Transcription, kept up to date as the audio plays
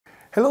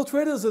Hello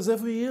traders, as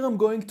every year I'm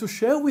going to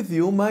share with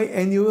you my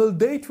annual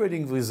day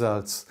trading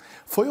results.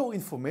 For your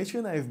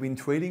information, I've been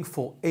trading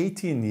for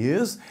 18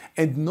 years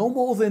and no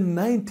more than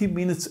 90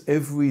 minutes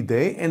every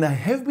day, and I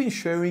have been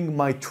sharing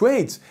my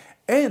trades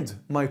and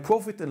my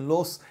profit and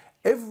loss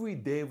every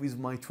day with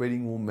my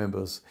trading room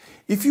members.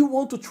 If you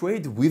want to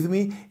trade with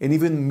me and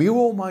even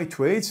mirror my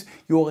trades,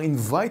 you are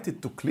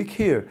invited to click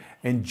here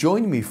and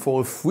join me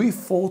for a free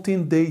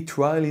 14-day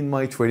trial in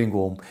my trading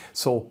room.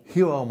 So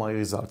here are my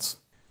results.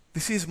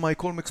 This is my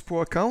Colmex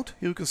Pro account.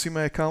 Here you can see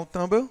my account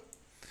number,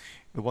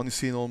 the one you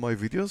see in all my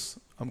videos.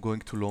 I'm going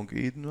to log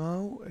in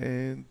now,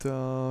 and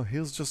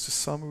here's just a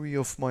summary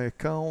of my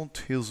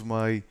account. Here's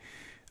my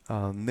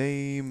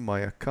name,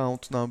 my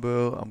account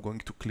number. I'm going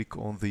to click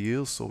on the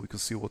year so we can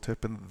see what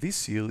happened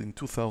this year in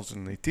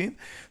 2018.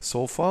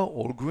 So far,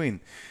 all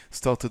green.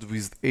 Started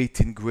with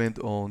 18 grand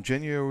on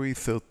January,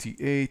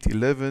 38,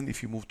 11.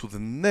 If you move to the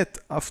net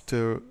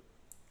after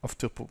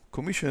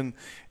commission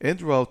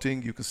and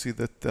routing, you can see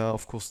that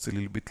of course it's a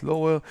little bit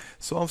lower.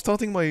 So I'm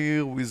starting my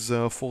year with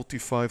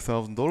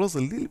 $45,000, a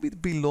little bit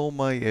below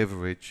my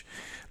average.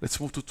 Let's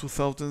move to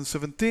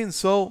 2017.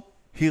 So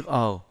here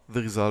are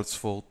the results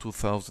for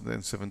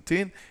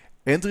 2017.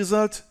 End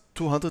result,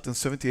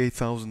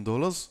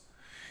 $278,000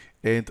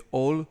 and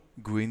all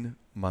green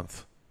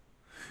month.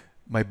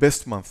 My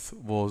best month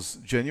was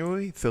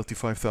January,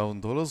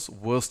 $35,000.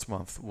 Worst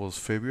month was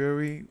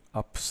February,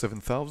 up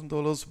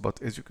 $7,000.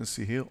 But as you can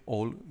see here,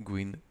 all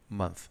green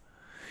month.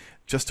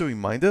 Just a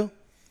reminder,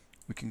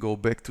 we can go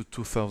back to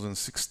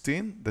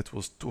 2016. That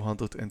was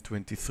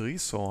 223.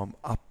 So I'm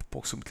up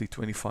approximately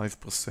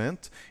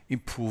 25%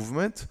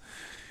 improvement.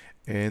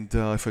 And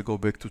if I go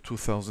back to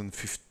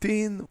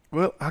 2015,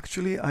 well,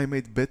 actually I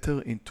made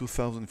better in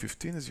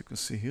 2015, as you can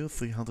see here,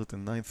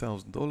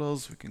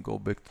 $309,000. We can go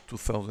back to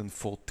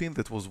 2014,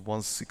 that was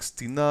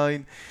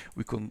 169.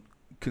 We can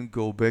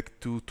go back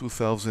to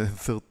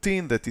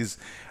 2013, that is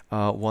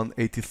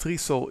 183.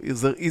 So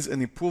there is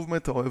an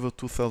improvement. However,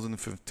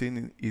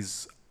 2015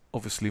 is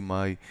obviously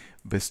my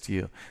best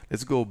year.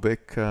 Let's go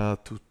back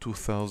to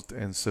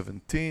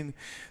 2017.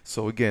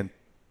 So again,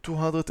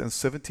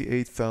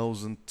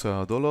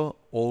 $278,000,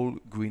 all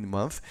green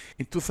month.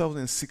 In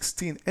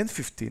 2016 and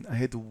 15, I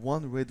had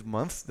one red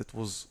month, that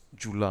was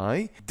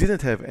July.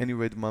 Didn't have any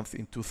red month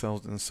in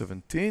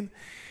 2017.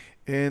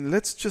 And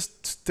let's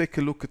just take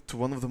a look at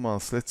one of the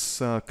months.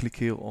 Let's click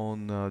here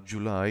on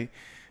July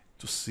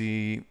to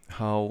see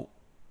how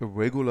a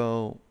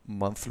regular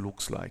month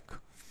looks like.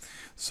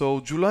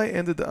 So July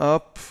ended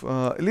up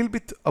a little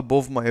bit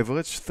above my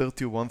average,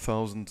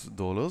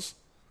 $31,000.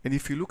 And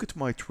if you look at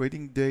my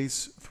trading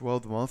days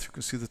throughout the month, you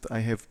can see that I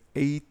have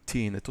a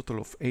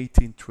total of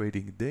 18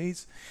 trading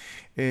days.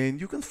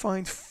 And you can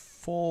find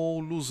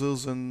 4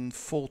 losers and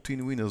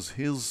 14 winners.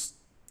 Here's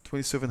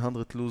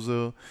 2,700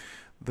 loser.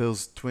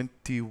 There's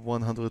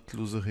 2,100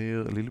 loser here,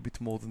 a little bit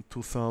more than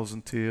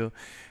 2,000 here.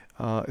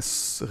 A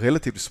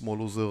relatively small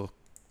loser, a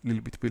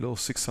little bit below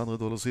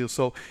 $600 here.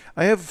 So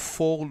I have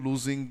 4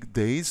 losing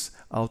days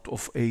out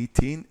of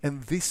 18,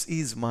 and this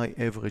is my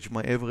average.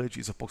 My average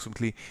is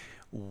approximately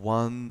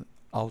 1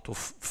 out of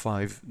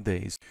 5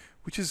 days,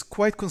 which is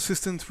quite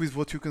consistent with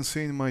what you can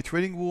see in my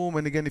trading room.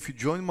 And again, if you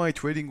join my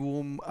trading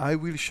room, I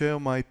will share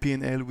my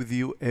P&L with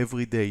you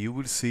every day. You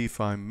will see if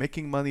I'm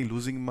making money,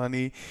 losing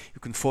money. You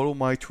can follow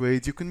my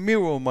trades, you can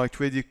mirror my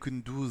trade, you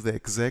can do the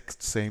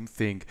exact same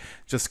thing.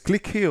 Just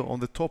click here on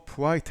the top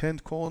right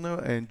hand corner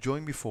and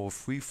join me for a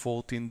free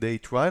 14-day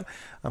trial.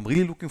 I'm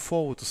really looking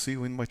forward to see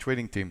you in my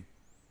trading team.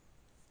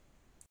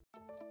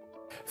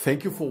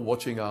 Thank you for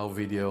watching our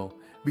video.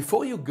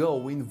 Before you go,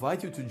 we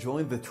invite you to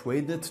join the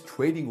Tradenet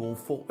trading room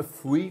for a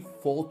free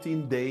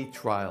 14-day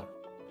trial.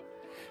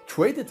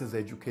 Tradenet has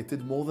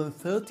educated more than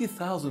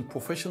 30,000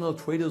 professional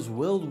traders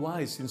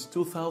worldwide since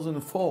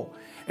 2004,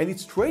 and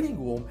its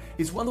trading room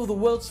is one of the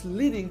world's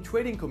leading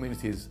trading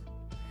communities.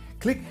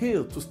 Click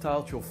here to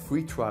start your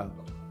free trial.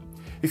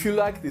 If you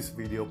like this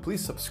video,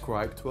 please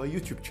subscribe to our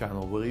YouTube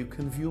channel where you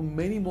can view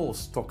many more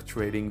stock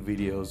trading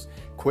videos.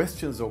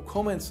 Questions or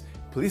comments,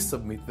 please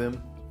submit them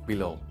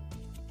below.